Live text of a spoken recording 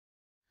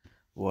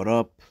What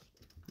up?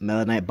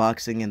 Melanite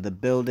Boxing in the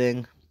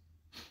building.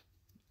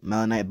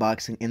 Melanite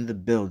Boxing in the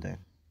building.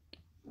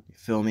 You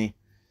feel me?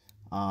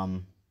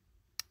 Um,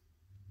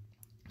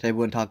 today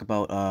we're gonna talk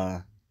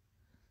about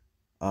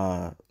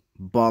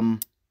bum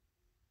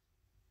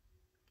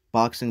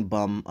boxing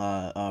bum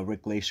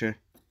Rick Glaser.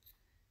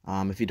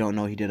 If you don't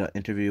know, he did an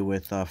interview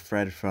with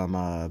Fred from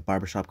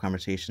Barbershop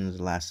Conversations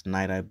last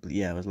night.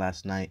 Yeah, it was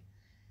last night,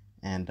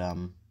 and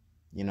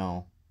you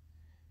know,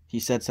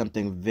 he said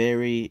something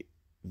very,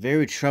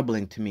 very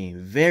troubling to me.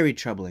 Very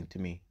troubling to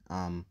me.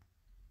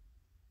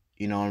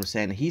 You know what I'm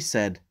saying? He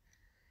said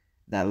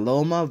that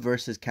Loma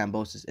versus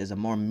Kambosis is a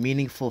more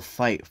meaningful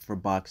fight for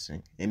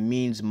boxing. It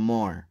means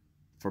more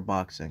for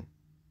boxing.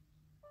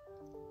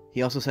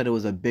 He also said it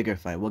was a bigger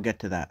fight. We'll get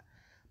to that.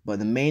 But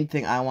the main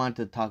thing I wanted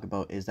to talk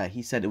about is that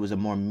he said it was a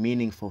more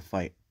meaningful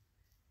fight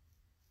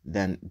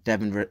than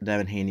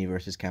Devin Haney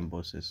versus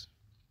Kambosis.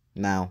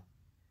 Now,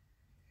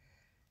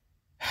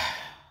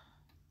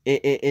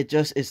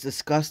 it's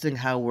disgusting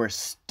how we're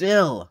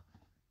still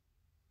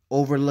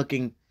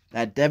overlooking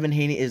that Devin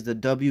Haney is the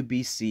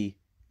WBC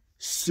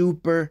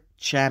super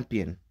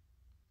champion.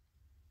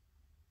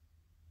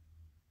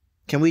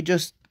 Can we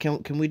just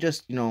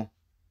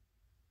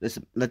let's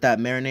let that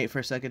marinate for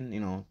a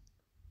second,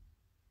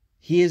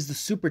 He is the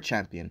super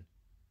champion.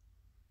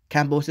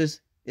 Kambosis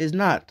is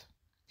not.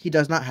 He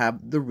does not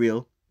have the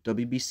real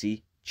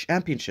WBC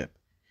championship.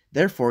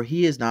 Therefore,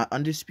 he is not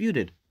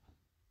undisputed.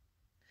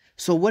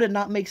 So would it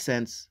not make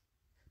sense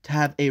to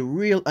have a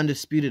real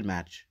undisputed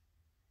match?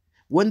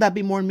 Wouldn't that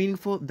be more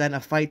meaningful than a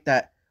fight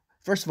that,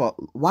 first of all,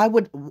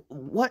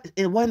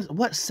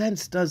 what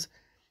sense does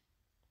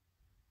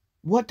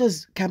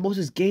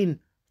Kambosis gain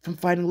from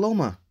fighting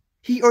Loma?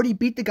 He already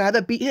beat the guy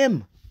that beat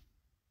him.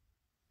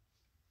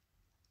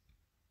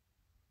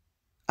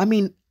 I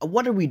mean,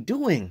 what are we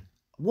doing?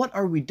 What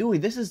are we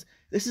doing? This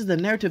is the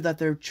narrative that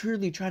they're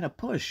truly trying to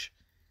push.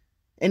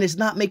 And it's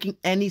not making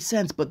any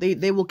sense, but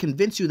they will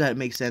convince you that it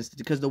makes sense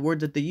because the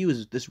word that they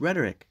use, this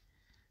rhetoric.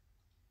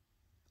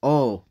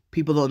 Oh,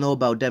 people don't know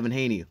about Devin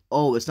Haney.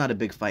 Oh, it's not a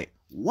big fight.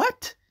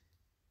 What?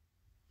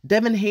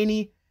 Devin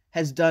Haney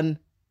has done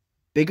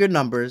bigger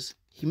numbers.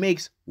 He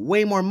makes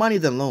way more money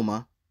than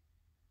Loma.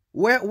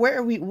 Where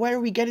are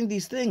we getting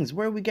these things?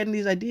 Where are we getting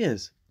these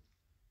ideas?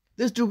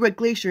 This dude Rick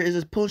Glaser is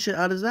just pulling shit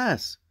out of his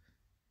ass.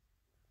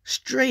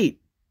 Straight.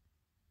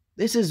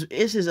 This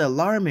is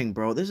alarming,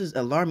 bro. This is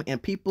alarming,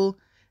 and people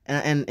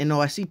and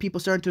I see people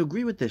starting to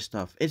agree with this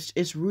stuff.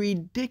 It's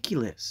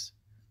ridiculous.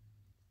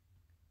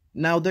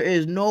 Now there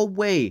is no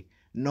way,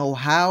 no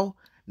how,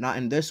 not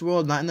in this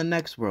world, not in the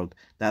next world,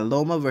 that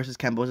Loma versus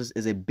Kambosis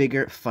is a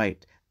bigger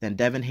fight than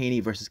Devin Haney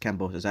versus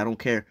Kambosis. I don't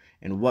care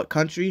in what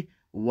country,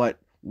 what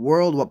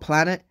world, what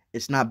planet,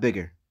 it's not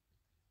bigger.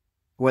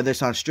 Whether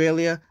it's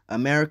Australia,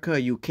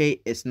 America, UK,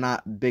 it's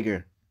not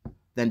bigger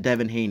than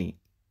Devin Haney.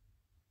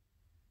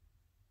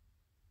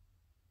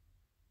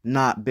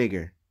 Not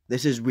bigger.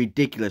 This is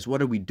ridiculous.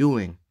 What are we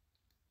doing?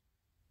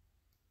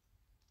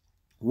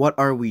 What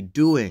are we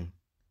doing?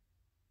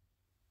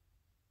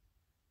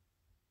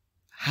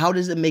 How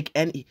does it make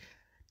any...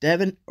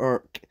 Devin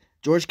or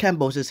George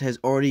Kambosis has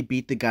already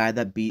beat the guy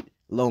that beat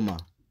Loma.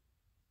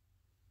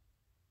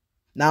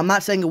 Now, I'm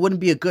not saying it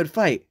wouldn't be a good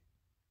fight.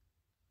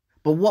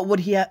 But what would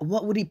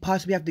he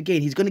possibly have to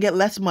gain? He's going to get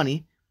less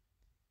money.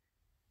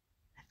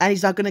 And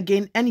he's not going to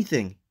gain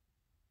anything.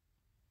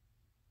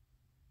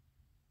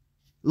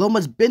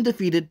 Loma's been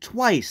defeated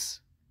twice.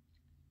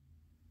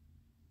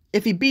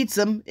 If he beats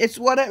him, it's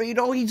whatever.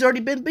 He's already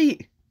been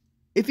beat.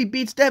 If he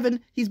beats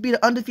Devin, he's beat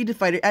an undefeated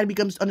fighter and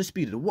becomes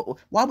undisputed.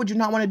 Why would you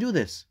not want to do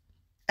this?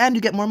 And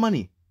you get more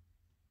money.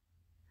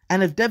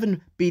 And if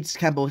Devin beats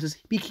Kambosis,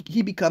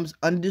 he becomes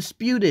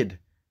undisputed,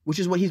 which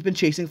is what he's been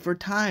chasing for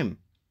time.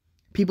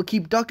 People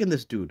keep ducking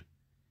this dude.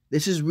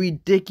 This is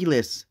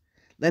ridiculous.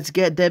 Let's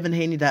get Devin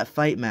Haney that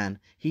fight, man.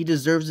 He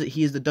deserves it.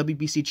 He is the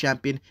WBC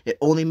champion. It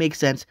only makes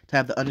sense to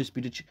have the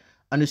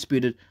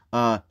undisputed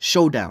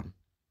showdown.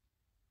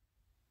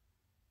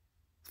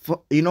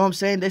 You know what I'm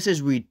saying? This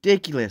is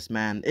ridiculous,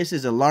 man. This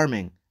is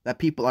alarming that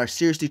people are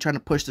seriously trying to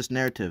push this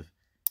narrative.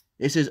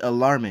 This is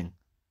alarming.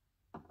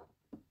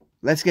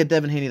 Let's get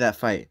Devin Haney that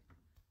fight.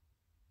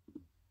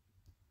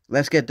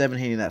 Let's get Devin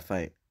Haney that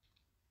fight.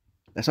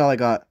 That's all I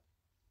got.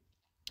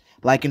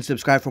 Like and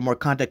subscribe for more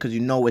content because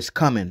you know it's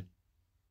coming.